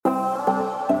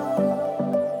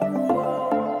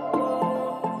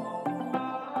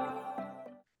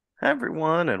Hi,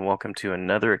 everyone, and welcome to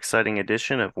another exciting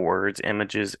edition of Words,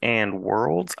 Images, and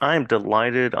Worlds. I'm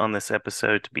delighted on this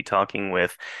episode to be talking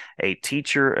with a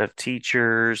teacher of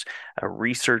teachers, a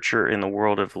researcher in the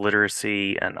world of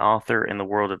literacy, an author in the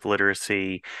world of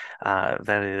literacy.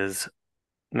 That is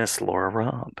Miss Laura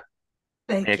Robb.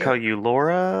 May I Thank call you. you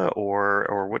Laura,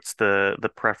 or what's the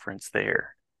preference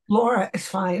there? Laura is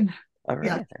fine. All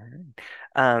Yeah. right,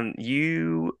 all right.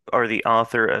 You are the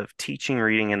author of Teaching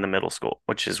Reading in the Middle School,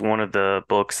 which is one of the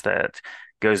books that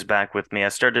goes back with me. I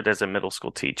started as a middle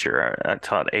school teacher. I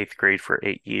taught eighth grade for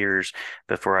 8 years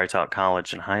before I taught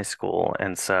college and high school,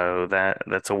 and so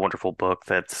that's a wonderful book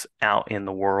that's out in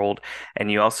the world.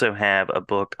 And you also have a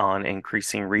book on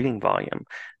increasing reading volume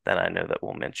that I know that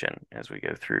we'll mention as we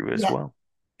go through as Yeah. well.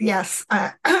 Yes.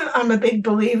 I'm a big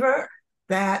believer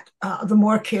that the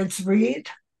more kids read,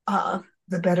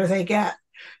 the better they get,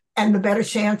 and the better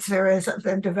chance there is of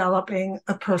them developing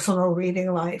a personal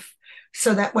reading life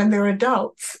so that when they're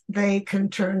adults, they can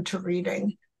turn to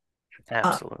reading. Uh,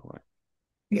 Absolutely.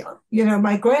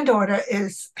 my granddaughter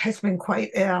has been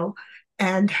quite ill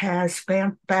and has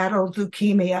battled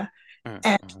leukemia. And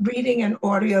Mm-hmm. reading and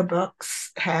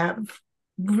audiobooks have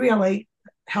really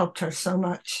helped her so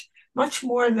much, much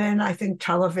more than I think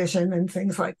television and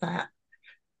things like that.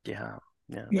 Yeah,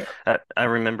 yeah. Yeah, I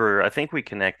remember, I think we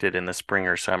connected in the spring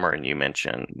or summer, and you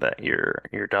mentioned that your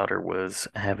daughter was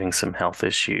having some health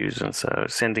issues, and so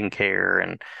sending care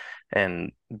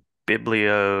and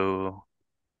bibliotherapy,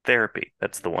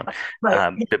 that's the one.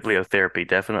 right. Bibliotherapy,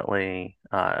 definitely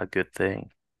a good thing.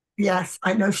 Yes,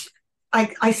 I know.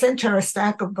 I sent her a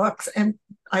stack of books, and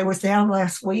I was down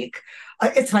last week.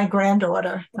 It's my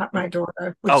granddaughter, not my Mm.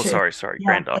 daughter, Oh, which is, sorry, yeah,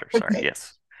 granddaughter, sorry. okay.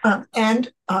 Yes. Um,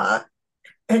 and uh,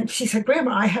 and she said,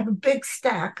 Grandma, I have a big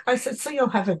stack. I said, so you'll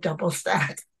have a double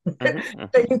stack. Hmm,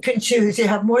 So hmm. you can choose. You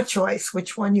have more choice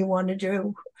which one you want to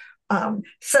do. And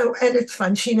it's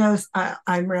fun. She knows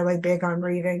I'm really big on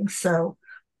reading, so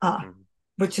uh, Hmm.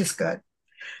 which is good.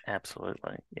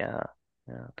 Absolutely. Yeah.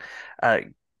 Yeah. Uh,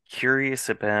 Curious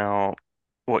about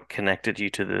what connected you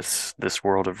to this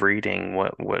world of reading.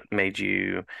 What made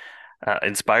you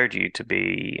inspired you to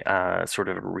be sort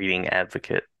of a reading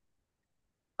advocate?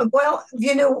 Well,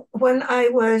 when I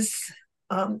was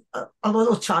a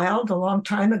little child a long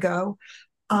time ago,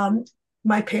 um,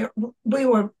 my parent we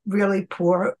were really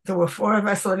poor. There were four of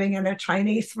us living in a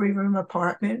tiny three-room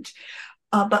apartment,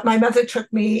 but my mother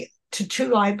took me to two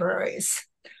libraries.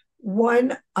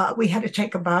 One, we had to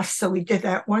take a bus, so we did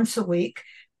that once a week.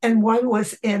 And one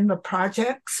was in the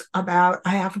projects about a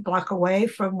half a block away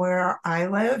from where I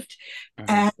lived. Hmm.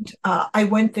 And I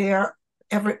went there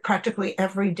practically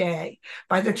every day.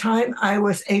 By the time I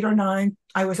was 8 or 9,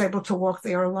 I was able to walk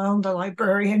there alone. The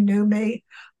librarian knew me.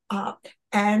 Uh,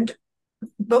 and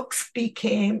books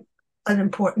became an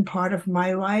important part of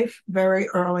my life very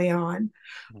early on.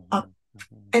 Uh, Hmm.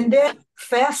 Hmm. and then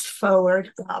fast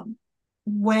forward,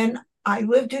 when I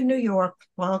lived in New York,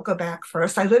 well, I'll go back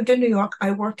first. I lived in New York.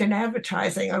 I worked in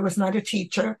advertising. I was not a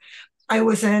teacher. I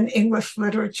was an English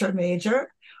literature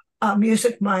major, a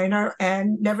music minor,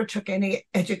 and never took any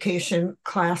education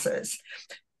classes.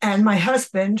 And my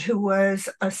husband, who was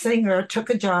a singer,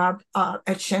 took a job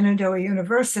at Shenandoah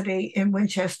University in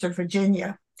Winchester,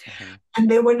 Virginia. Hmm. And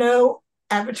there were no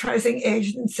advertising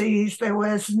agencies. There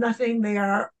was nothing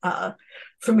there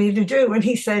for me to do. And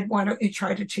he said, why don't you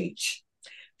try to teach?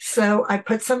 So I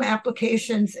put some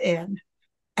applications in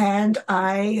and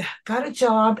I got a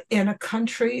job in a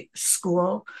country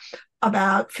school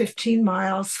about 15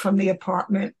 miles from the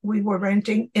apartment we were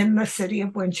renting in the city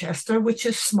of Winchester, which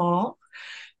is small.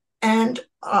 And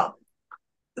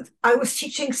I was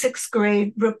teaching sixth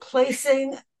grade,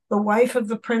 replacing the wife of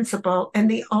the principal and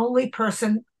the only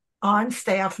person on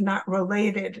staff not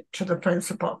related to the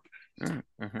principal. Hmm.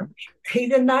 He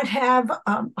did not have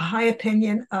a high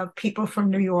opinion of people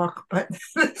from New York, but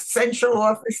the central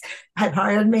office had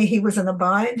hired me. He was in a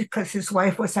bind because his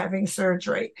wife was having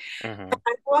surgery. Hmm.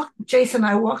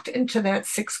 I walked into that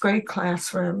sixth grade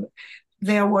classroom.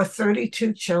 There were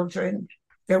 32 children.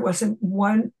 There wasn't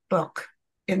one book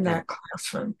in Hmm. that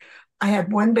classroom. I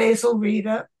had one basal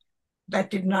reader that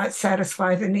did not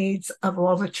satisfy the needs of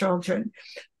all the children.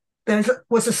 There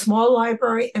was a small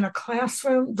library in a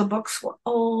classroom. The books were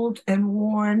old and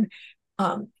worn,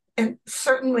 and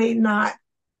certainly not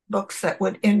books that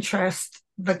would interest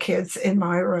the kids in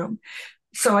my room.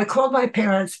 So I called my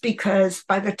parents because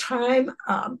by the time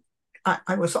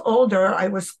I was older, I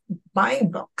was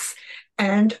buying books.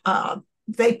 And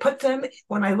they put them,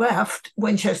 when I left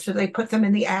Winchester, they put them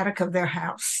in the attic of their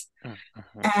house.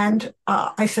 Mm-hmm. And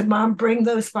I said, Mom, bring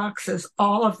those boxes,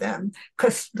 all of them,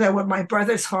 because there were my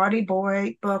brother's Hardy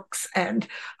Boy books and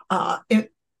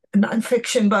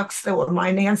nonfiction books. There were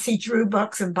my Nancy Drew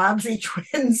books and Bobbsey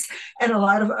Twins and a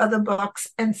lot of other books.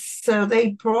 And so they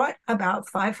brought about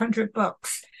 500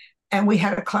 books, and we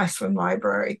had a classroom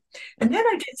library. And then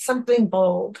I did something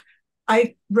bold.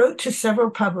 I wrote to several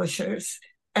publishers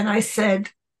and I said,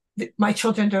 my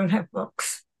children don't have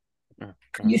books. You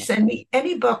Mm-hmm. send me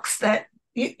any books that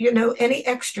any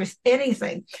extras,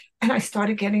 anything. And I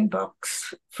started getting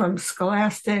books from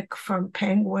Scholastic, from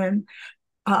Penguin.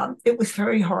 It was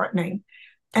very heartening.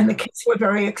 And the Yeah. kids were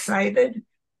very excited.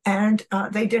 And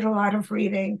they did a lot of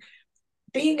reading.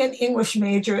 Being an English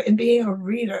major and being a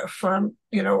reader from,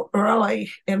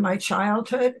 early in my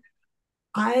childhood,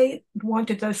 I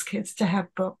wanted those kids to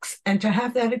have books and to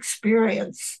have that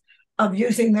experience of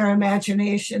using their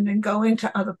imagination and going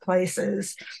to other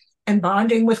places and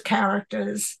bonding with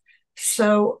characters.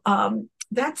 So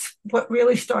that's what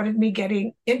really started me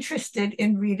getting interested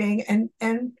in reading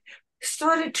and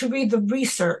started to read the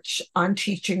research on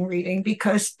teaching reading,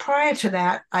 because prior to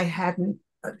that I hadn't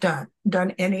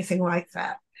done anything like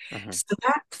that. Mm-hmm. So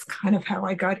that's kind of how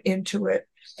I got into it.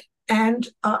 And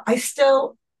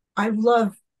I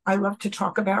love to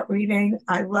talk about reading.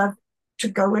 I love to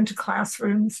go into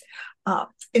classrooms. Uh,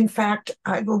 in fact,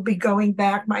 I will be going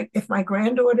back. If my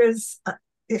granddaughter's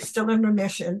is still in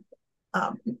remission,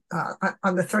 on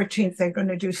the 13th, they're going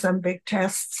to do some big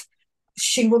tests.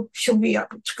 She'll be up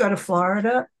to go to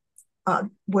Florida,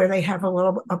 where they have a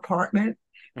little apartment,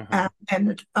 Mm-hmm.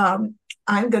 and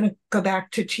I'm going to go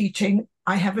back to teaching.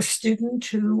 I have a student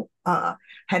who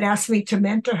had asked me to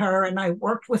mentor her, and I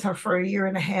worked with her for a year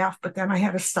and a half, but then I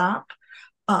had to stop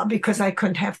because I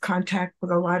couldn't have contact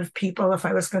with a lot of people if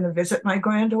I was going to visit my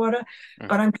granddaughter.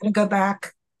 But I'm going to go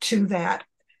back to that.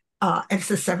 It's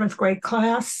the seventh grade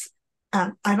class,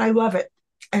 and I love it.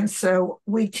 And so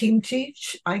we team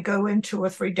teach. I go in 2 or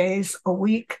 3 days a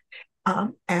week,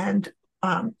 and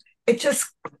it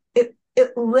just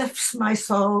it lifts my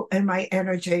soul and my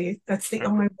energy. That's the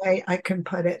Mm-hmm. only way I can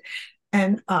put it.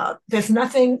 And there's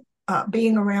nothing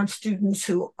being around students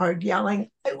who are yelling,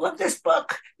 I love this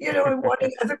book, and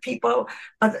wanting other people,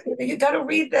 you got to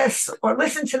read this or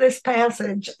listen to this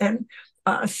passage. And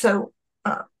so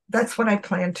that's what I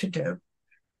plan to do.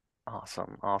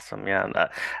 Awesome, awesome. Yeah,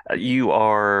 and, you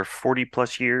are 40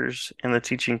 plus years in the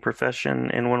teaching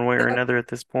profession in one way or another at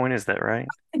this point. Is that right?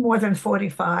 More than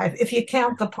 45, if you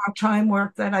count the part time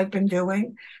work that I've been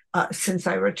doing since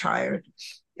I retired.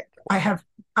 I Wow. have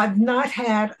I've not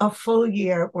had a full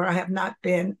year where I have not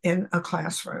been in a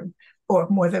classroom or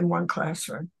more than one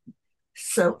classroom.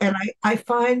 So, and I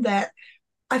find that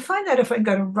if I'm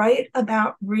going to write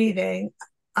about reading,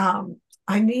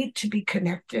 I need to be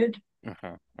connected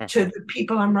Hmm. to Hmm. the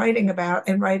people I'm writing about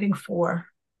and writing for.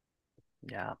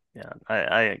 Yeah, yeah.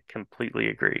 I completely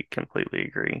agree. Completely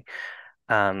agree.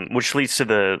 Which leads to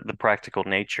the practical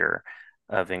nature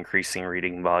of increasing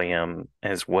reading volume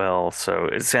as well. So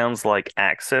it sounds like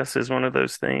access is one of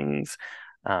those things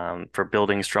for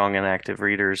building strong and active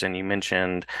readers. And you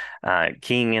mentioned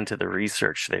keying into the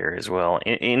research there as well.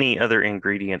 Any other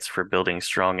ingredients for building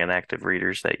strong and active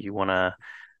readers that you want to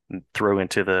throw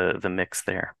into the mix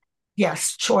there?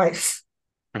 Yes, choice.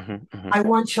 Hmm. Hmm. I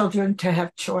want children to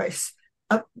have choice.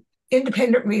 Uh,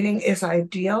 Independent reading is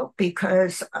ideal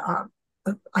because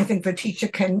I think the teacher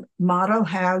can model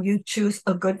how you choose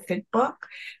a good fit book,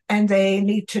 and they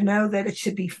need to know that it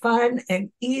should be fun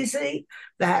and easy,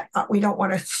 that we don't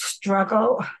want to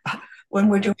struggle when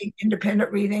we're Hmm. doing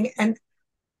independent reading, and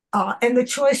the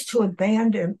choice to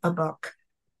abandon a book.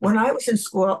 When Hmm. I was in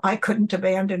school, I couldn't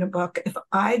abandon a book. If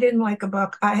I didn't like a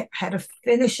book, I had to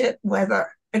finish it,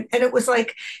 whether and it was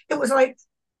like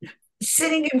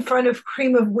sitting in front of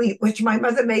cream of wheat, which my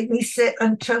mother made me sit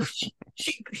until she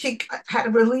had to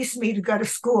release me to go to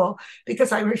school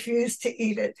because I refused to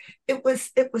eat it. It was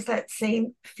that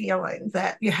same feeling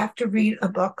that you have to read a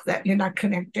book that you're not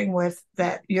connecting with,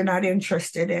 that you're not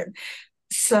interested in.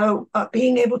 So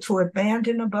being able to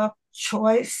abandon a book,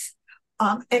 choice,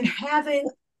 and having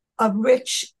a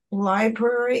rich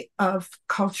library of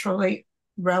culturally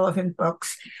relevant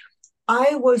books.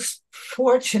 I was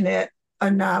fortunate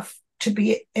enough to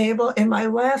be able, in my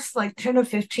last like 10 or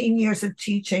 15 years of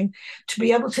teaching, to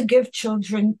be able to give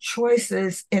children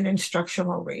choices in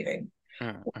instructional reading.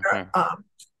 Hmm.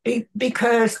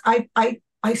 Because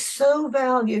I so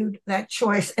valued that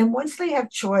choice. And once they have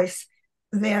choice,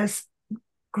 there's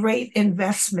great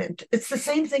investment. It's the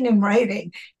same thing in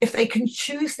writing. If they can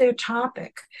choose their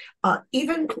topic,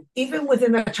 even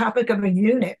within the topic of a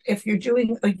unit, if you're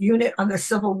doing a unit on the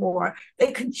Civil War,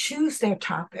 they can choose their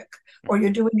topic, or you're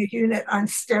Mhm. doing a unit on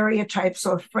stereotypes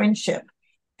or friendship,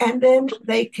 and then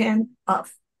they can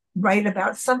write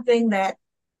about something that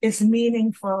is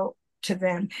meaningful to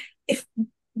them. If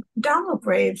Donald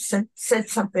Graves said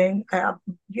something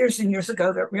years and years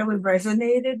ago that really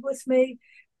resonated with me,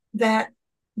 that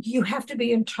you have to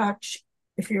be in touch,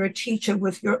 if you're a teacher,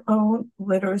 with your own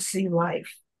literacy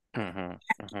life. Mhm.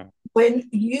 Mhm. When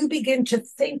you begin to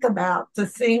think about the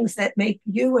things that make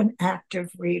you an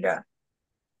active reader,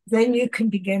 then you can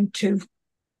begin to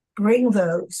bring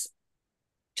those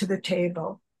to the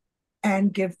table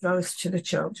and give those to the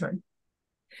children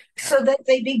Yeah. so that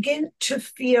they begin to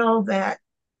feel that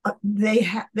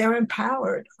they're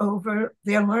empowered over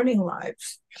their learning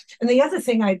lives. And the other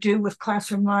thing I do with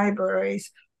classroom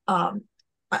libraries,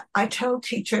 I tell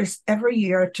teachers every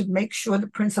year to make sure the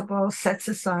principal sets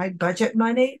aside budget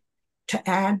money to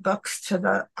add books to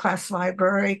the class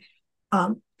library.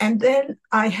 And then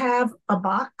I have a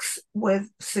box with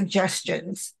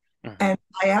suggestions, Mhm. and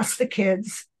I ask the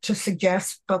kids to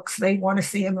suggest books they want to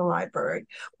see in the library,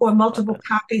 or Love multiple it.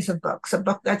 copies of books. A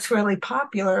book that's really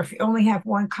popular, if you only have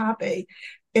one copy,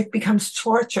 it becomes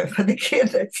torture for the kid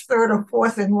that's third or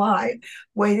fourth in line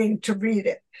waiting to read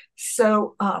it.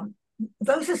 So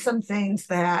those are some things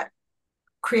that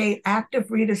create active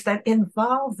readers that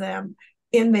involve them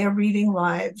in their reading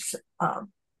lives.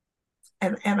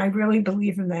 And I really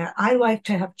believe in that. I like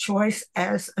to have choice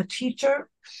as a teacher,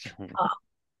 Mhm. uh,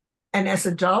 and as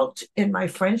adult in my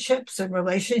friendships and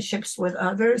relationships with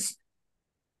others,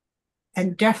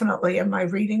 and definitely in my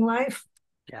reading life.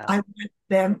 Yeah. I want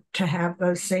them to have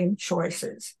those same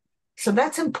choices. So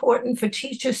that's important for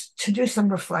teachers to do some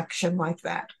reflection like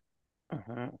that.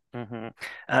 Mhm. Mhm.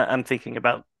 I'm thinking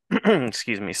about,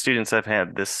 excuse me, students I've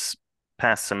had this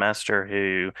past semester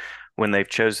who, when they've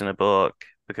chosen a book,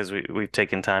 because we've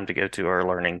taken time to go to our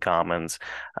Learning Commons,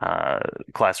 uh,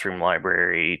 classroom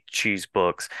library, choose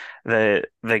books, they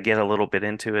get a little bit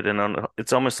into it, and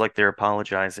it's almost like they're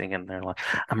apologizing, and they're like,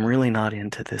 "I'm really not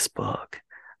into this book."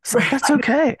 It's like, that's Right.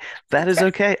 okay. That is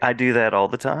okay. I do that all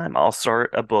the time. I'll start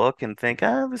a book and think,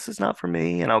 oh, this is not for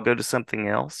me, and I'll go to something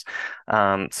else.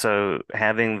 So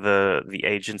having the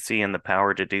agency and the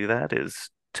power to do that is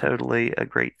totally a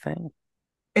great thing.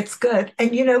 It's good.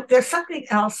 And you know, there's something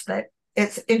else that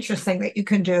it's interesting that you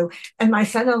can do. And my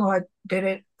son-in-law did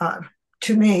it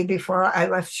to me before I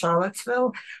left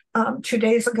Charlottesville 2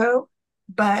 days ago.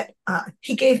 But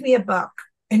he gave me a book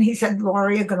and he said,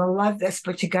 Laura, you're going to love this,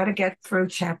 but you got to get through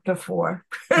chapter 4.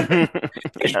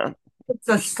 Yeah. It's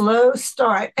a slow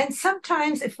start. And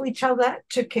sometimes if we tell that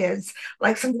to kids,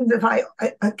 like sometimes if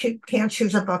a kid can't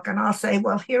choose a book and I'll say,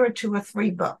 well, here are 2 or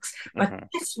 3 books, but Hmm.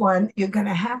 this one, you're going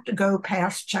to have to go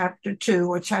past chapter 2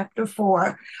 or chapter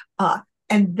 4, uh,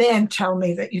 and then tell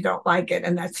me that you don't like it.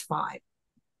 And that's fine.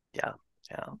 Yeah.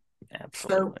 Yeah. So,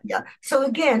 Absolutely. yeah. So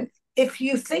again, if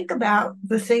you think about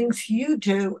the things you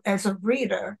do as a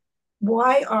reader,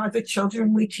 why are the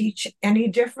children we teach any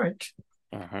different?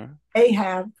 Hmm. They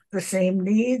have the same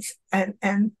needs, and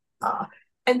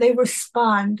they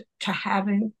respond to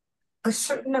having a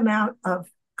certain amount of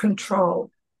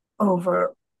control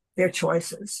over their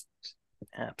choices.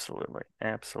 Absolutely.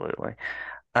 Absolutely.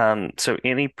 So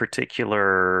any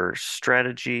particular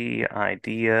strategy,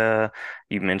 idea?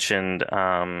 You mentioned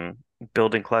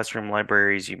building classroom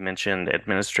libraries. You mentioned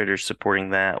administrators supporting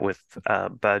that with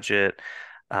budget,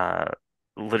 uh,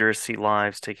 literacy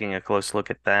lives, taking a close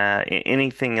look at that.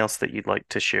 Anything else that you'd like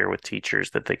to share with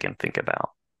teachers that they can think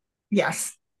about?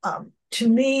 Yes, to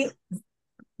me,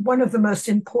 one of the most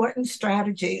important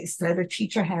strategies that a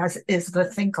teacher has is the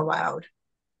think aloud.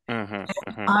 Hmm.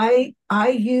 Hmm. I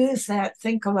use that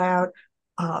think aloud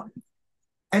um,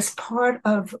 as part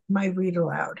of my read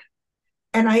aloud.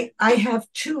 And I have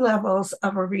 2 levels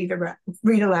of a read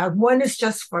aloud. One is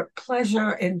just for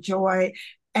pleasure and joy,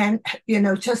 and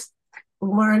just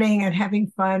learning and having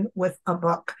fun with a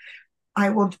book.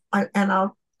 I will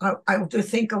do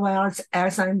think alouds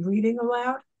as I'm reading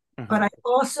aloud, but Hmm. I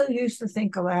also use the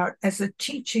think aloud as a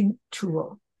teaching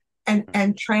tool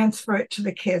and transfer it to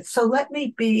the kids. So let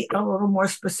me be a little more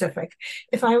specific.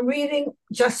 If I'm reading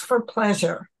just for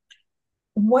pleasure,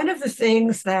 one of the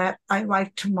things that I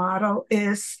like to model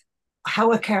is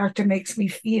how a character makes me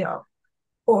feel,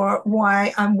 or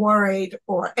why I'm worried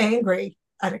or angry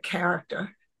at a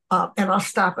character. And I'll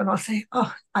stop and I'll say,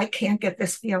 oh, I can't get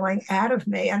this feeling out of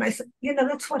me. And I said,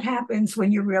 that's what happens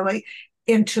when you're really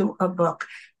into a book.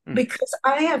 Mm. because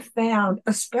I have found,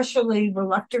 especially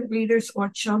reluctant readers or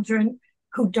children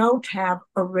who don't have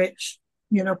a rich,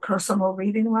 personal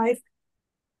reading life,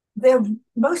 they're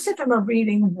most of them are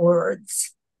reading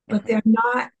words, but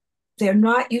Mhm. they're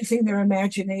not using their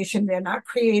imagination. They're not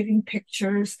creating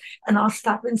pictures. And I'll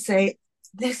stop and say,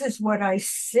 this is what I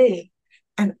see.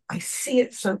 And I see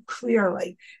it so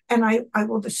clearly. And I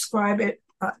will describe it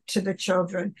to the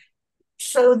children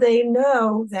so they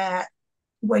know that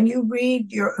when you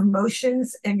read, your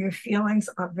emotions and your feelings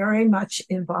are very much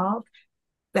involved,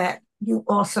 that you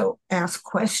also ask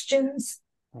questions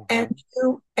and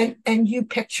Mhm. you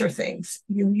picture things.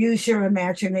 You use your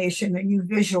imagination and you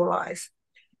visualize.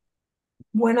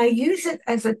 When I use it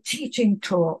as a teaching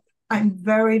tool, I'm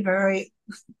very, very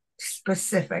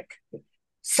specific.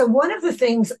 So one of the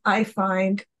things I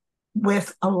find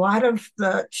with a lot of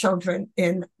the children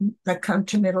in that come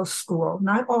to middle school,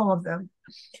 not all of them,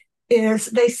 is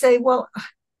they say, well,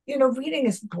 reading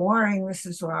is boring,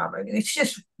 Mrs. Robin. It's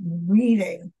just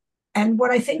reading. And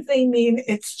what I think they mean,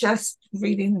 it's just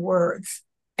reading words.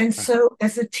 And Mhm. so,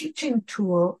 as a teaching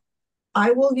tool,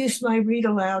 I will use my read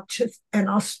aloud and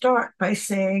I'll start by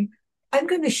saying, I'm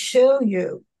going to show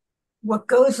you what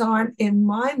goes on in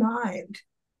my mind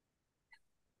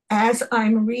as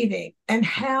I'm reading and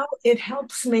how it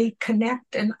helps me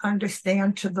connect and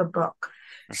understand to the book.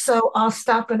 So I'll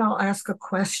stop and I'll ask a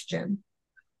question.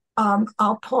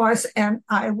 I'll pause and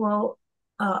I will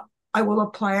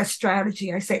apply a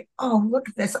strategy. I say, "Oh, look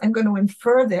at this! I'm going to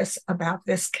infer this about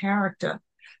this character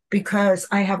because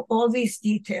I have all these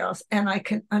details and I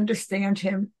can understand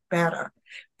him better."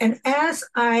 And as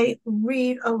I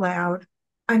read aloud,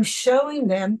 I'm showing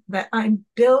them that I'm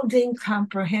building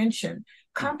comprehension.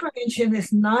 Mhm. Comprehension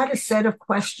is not a set of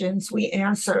questions we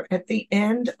answer at the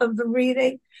end of the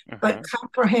reading, but Mhm.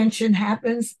 comprehension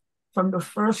happens from the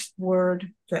first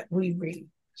word that we read.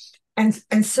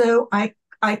 And so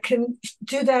I can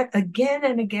do that again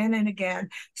and again and again.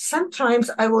 Sometimes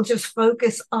I will just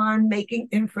focus on making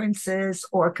inferences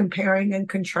or comparing and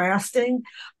contrasting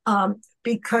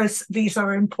because these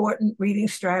are important reading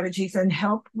strategies and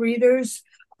help readers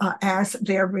as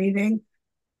they're reading.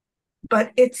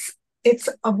 But it's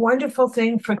a wonderful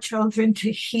thing for children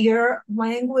to hear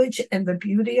language and the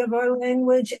beauty of our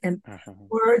language and Mhm.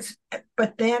 words.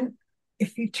 But then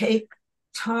if you take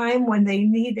time when they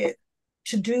need it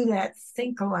to do that,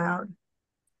 think aloud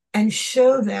and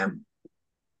show them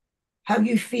how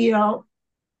you feel,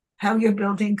 how you're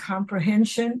building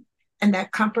comprehension, and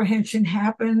that comprehension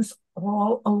happens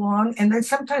all along. And then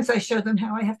sometimes I show them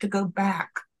how I have to go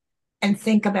back and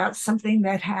think about something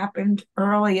that happened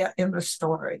earlier in the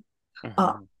story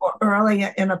Mhm. or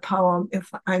earlier in a poem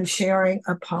if I'm sharing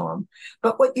a poem.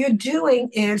 But what you're doing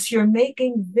is you're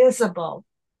making visible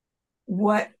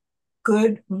what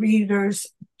good readers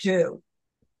do.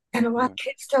 And a lot Mhm. of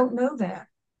kids don't know that.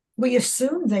 We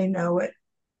assume they know it,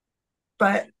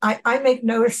 but I make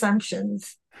no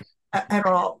assumptions at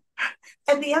all.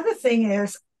 And the other thing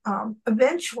is,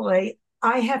 eventually,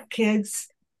 I have kids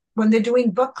when they're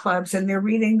doing book clubs and they're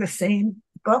reading the same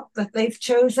book that they've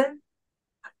chosen.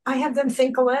 I have them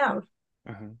think aloud,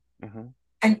 Mhm. Mhm.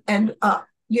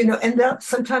 and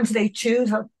sometimes they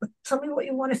choose. Tell me what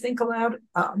you want to think aloud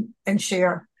and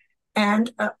share,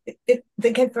 and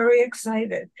they get very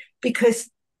excited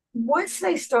because once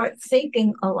they start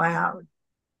thinking aloud,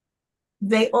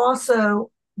 they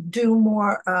also do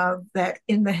more of that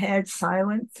in the head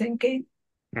silent thinking,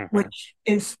 Mhm. which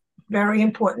is very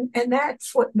important. And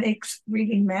that's what makes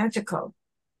reading magical.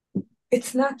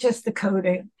 It's not just the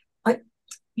coding. I,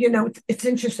 it's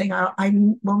interesting. I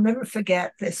will never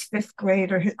forget this fifth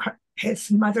grader.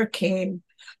 His mother came.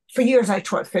 For years, I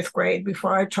taught fifth grade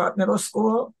before I taught middle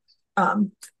school.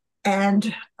 Um,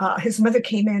 and his mother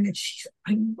came in and she said,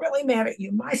 I'm really mad at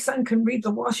you. My son can read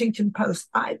the Washington Post.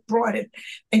 I brought it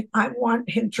and I want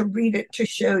him to read it to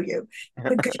show you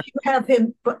because you have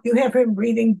him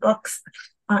reading books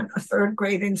on a third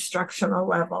grade instructional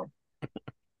level.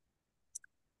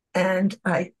 And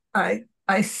I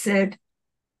said,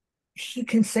 he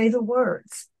can say the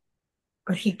words,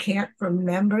 but he can't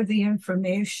remember the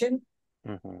information.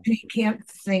 Mhm. And he can't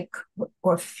think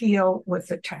or feel with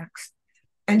the text.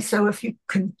 And so if you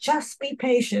can just be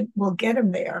patient, we'll get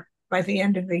him there by the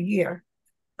end of the year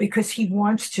because he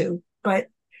wants to. But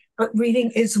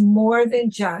reading is more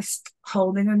than just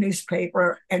holding a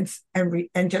newspaper and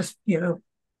just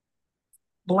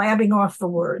blabbing off the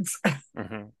words.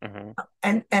 Mhm.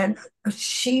 Mhm. And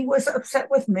she was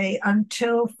upset with me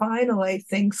until finally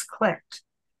things clicked.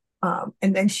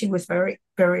 And then she was very,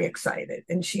 very excited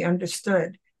and she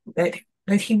understood that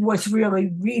he was really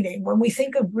reading. When we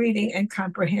think of reading and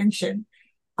comprehension,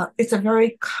 it's a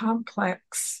very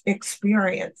complex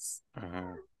experience.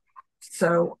 Hmm.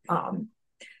 So,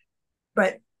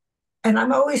 but and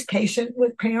I'm always patient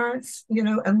with parents,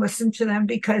 and listen to them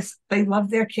because they love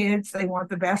their kids. They want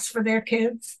the best for their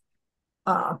kids.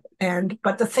 And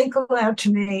but the think aloud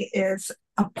to me is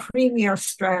a premier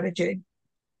strategy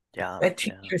Yeah, that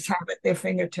yeah. teachers have at their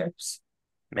fingertips.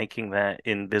 Making that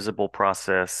invisible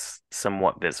process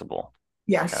somewhat visible.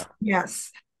 Yes, Yeah.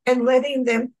 yes. And letting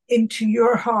them into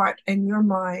your heart and your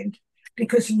mind,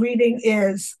 because reading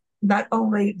is not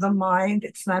only the mind,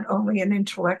 it's not only an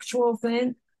intellectual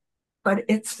thing, but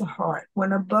it's the heart.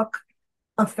 When a book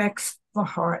affects the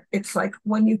heart, it's like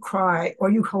when you cry or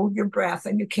you hold your breath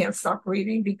and you can't stop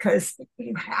reading because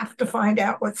you have to find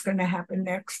out what's going to happen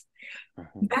next.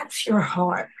 Hmm. That's your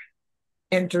heart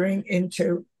entering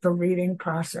into the reading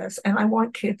process. And I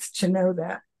want kids to know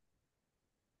that.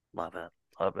 Love it.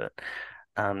 Love it.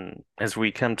 As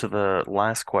we come to the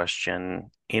last question,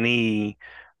 any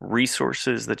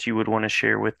resources that you would want to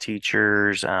share with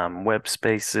teachers, web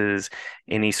spaces,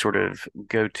 any sort of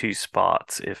go-to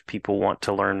spots if people want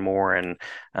to learn more and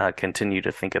continue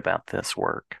to think about this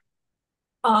work?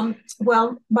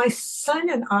 Well, my son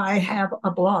and I have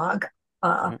a blog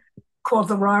uh, Hmm. called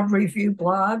the Robb Review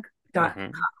blog. Hmm.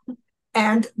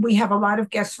 And we have a lot of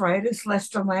guest writers.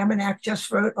 Lester Laminack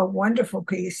just wrote a wonderful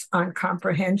piece on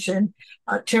comprehension.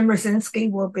 Tim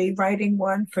Rosinski will be writing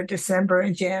one for December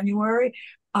and January.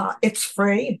 It's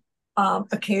free.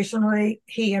 Occasionally,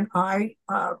 he and I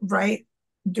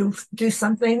do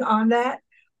something on that.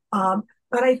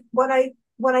 But what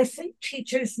I think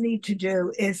teachers need to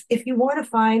do is, if you want to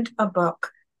find a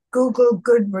book, Google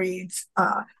Goodreads,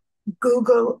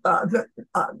 Google the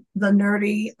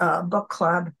Nerdy Book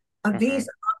Club. Hmm. These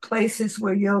are places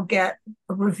where you'll get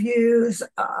reviews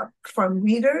from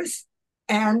readers,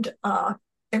 and,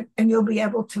 and you'll be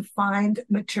able to find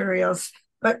materials.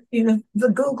 But the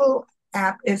Google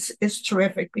app is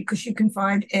terrific because you can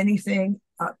find anything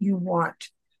you want.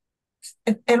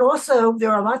 And also,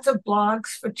 there are lots of blogs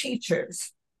for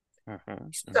teachers. Hmm. Hmm.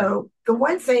 So the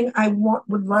one thing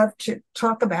would love to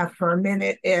talk about for a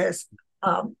minute is,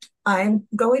 I'm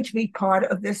going to be part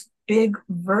of this big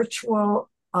virtual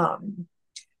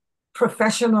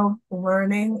professional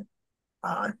learning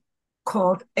uh,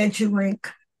 called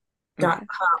edulink.com.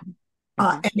 Hmm.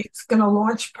 Hmm. And it's going to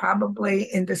launch probably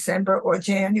in December or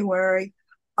January.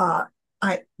 Uh,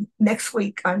 I Next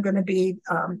week I'm going to be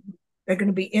they're going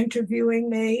to be interviewing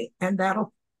me, and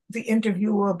that'll the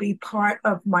interview will be part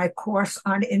of my course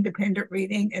on independent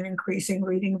reading and increasing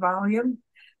reading volume,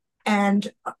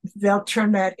 and they'll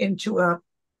turn that into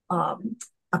um,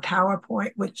 a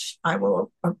PowerPoint, which I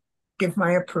will give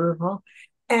my approval.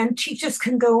 And teachers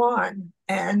can go on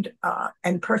and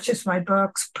purchase my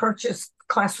books, purchase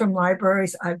classroom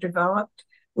libraries I've developed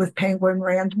with Penguin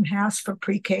Random House for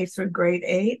pre-K through grade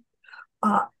 8.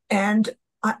 And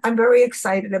I'm very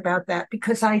excited about that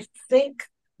because I think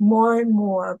more and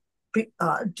more,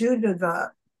 due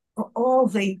to all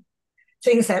the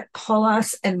things that pull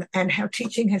us, and how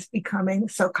teaching has becoming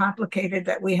so complicated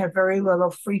that we have very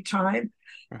little free time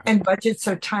and Hmm. budgets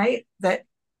are tight, that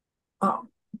um,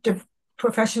 de-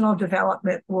 professional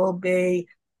development will be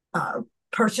uh,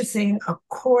 purchasing a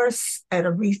course at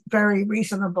a very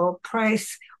reasonable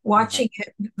price, Hmm. watching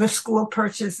it, the school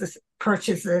purchases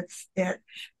it,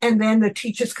 and then the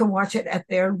teachers can watch it at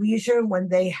their leisure when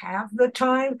they have the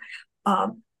time.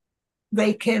 Um,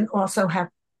 they can also have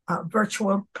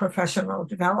virtual professional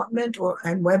development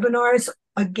and webinars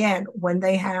again when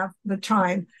they have the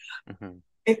time. Hmm.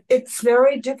 It's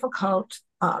very difficult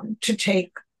to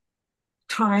take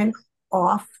time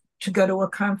off to go to a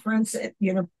conference.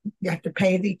 You have to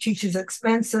pay the teacher's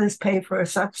expenses, pay for a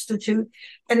substitute,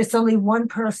 and it's only one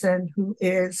person who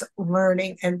is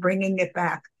learning and bringing it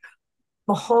back.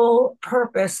 The whole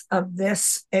purpose of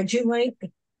this EduLink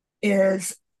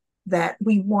is that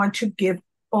we want to give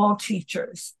all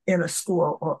teachers in a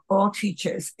school or all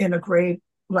teachers in a grade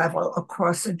level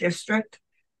across the district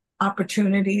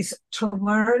opportunities to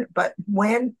learn, but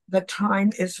when the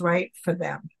time is right for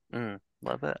them. Mm.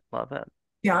 Love it. Love it.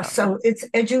 Yeah, Yeah. so it's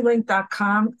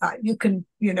edulink.com. You can,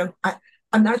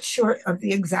 I'm not sure of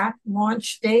the exact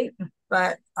launch date,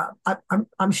 but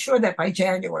I'm sure that by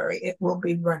January it will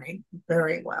be running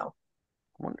very well.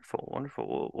 Wonderful.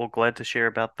 Wonderful. Well, glad to share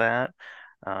about that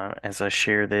as I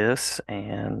share this,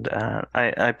 and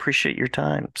I appreciate your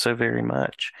time so very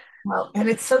much. Well, and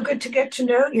it's so good to get to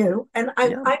know you. And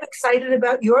Yeah. I'm excited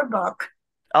about your book.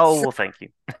 Oh, So well, thank you.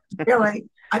 really,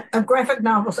 graphic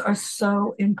novels are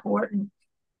so important.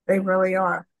 They really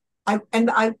are. I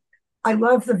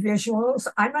love the visuals.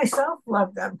 I myself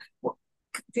love them.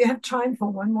 do you have time for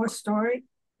one more story?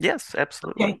 Yes,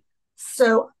 absolutely. Okay.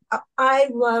 So I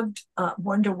loved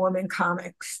Wonder Woman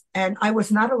comics, and I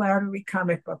was not allowed to read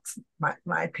comic books.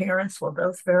 My parents were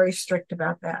both very strict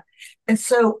about that. And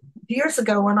so years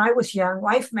ago, when I was young,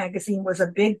 Life magazine was a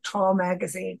big, tall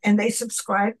magazine, and they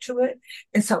subscribed to it.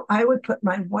 And so I would put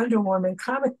my Wonder Woman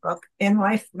comic book in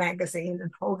Life magazine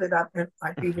and hold it up, and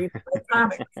I'd be reading my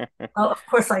comics. Well, of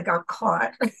course, I got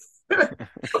caught.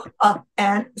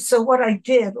 And so what I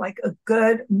did, like a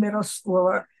good middle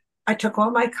schooler, I took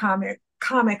all my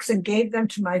comics and gave them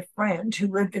to my friend who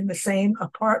lived in the same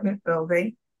apartment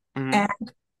building, Mhm.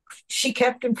 and she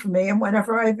kept them for me. And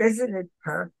whenever I visited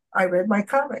her, I read my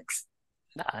comics.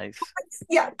 Nice.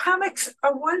 Yeah, comics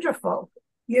are wonderful,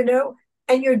 you know,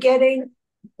 and you're getting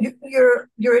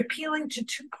you're appealing to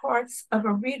two parts of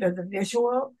a reader, the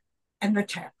visual and the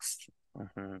text.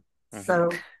 Hmm. Hmm. So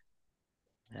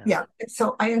Yeah, yeah,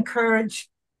 so I encourage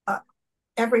uh,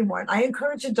 everyone. I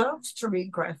encourage adults to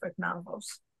read graphic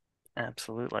novels.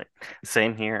 absolutely.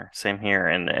 Same here. Same here.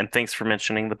 And thanks for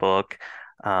mentioning the book.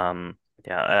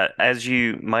 Yeah, as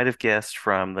you might have guessed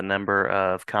from the number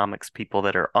of comics people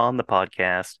that are on the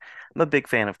podcast, I'm a big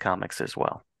fan of comics as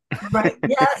well. Right.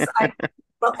 Yes. I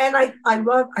well, and I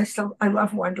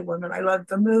love Wonder Woman. I love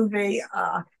the movie.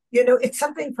 It's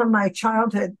something from my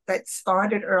childhood that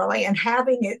started early, and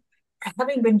having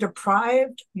been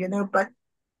deprived, but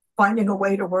finding a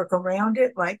way to work around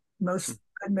it, like most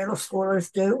good middle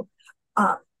schoolers do.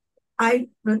 Uh,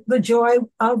 the joy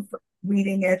of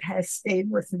reading it has stayed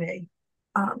with me,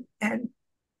 and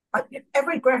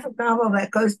every graphic novel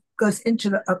that goes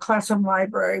into a classroom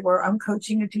library where I'm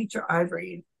coaching a teacher, I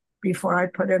read before I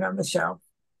put it on the shelf,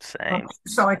 Same.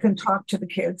 so I can talk to the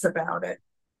kids about it.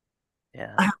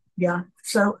 Yeah. Yeah,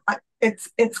 so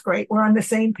it's great. We're on the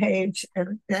same page,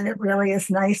 and it really is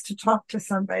nice to talk to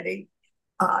somebody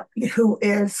who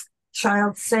is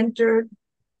child centered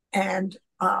and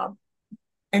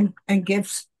and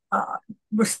gives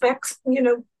respects.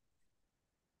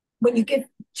 When you give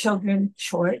children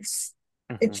choice,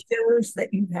 it Hmm. shows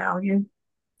that you value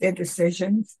their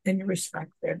decisions and you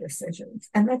respect their decisions.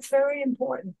 And that's very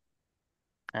important.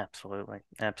 Absolutely.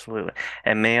 Absolutely.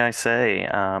 And may I say,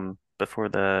 before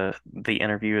the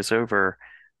interview is over,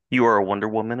 you are a Wonder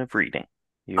Woman of reading.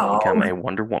 You have become Oh, a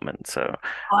Wonder Woman. So,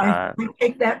 I uh,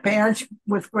 take that badge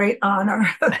with great honor.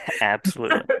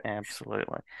 absolutely,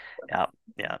 absolutely. Yeah,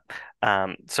 yeah.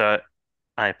 So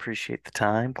I appreciate the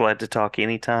time. Glad to talk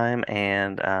anytime,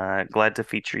 and glad to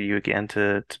feature you again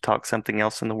to talk something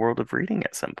else in the world of reading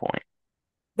at some point.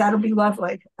 That'll be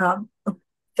lovely.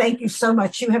 Thank you so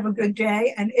much. You have a good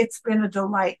day. And it's been a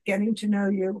delight getting to know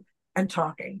you and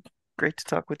talking. Great to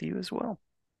talk with you as well.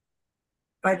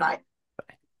 Bye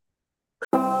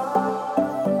bye.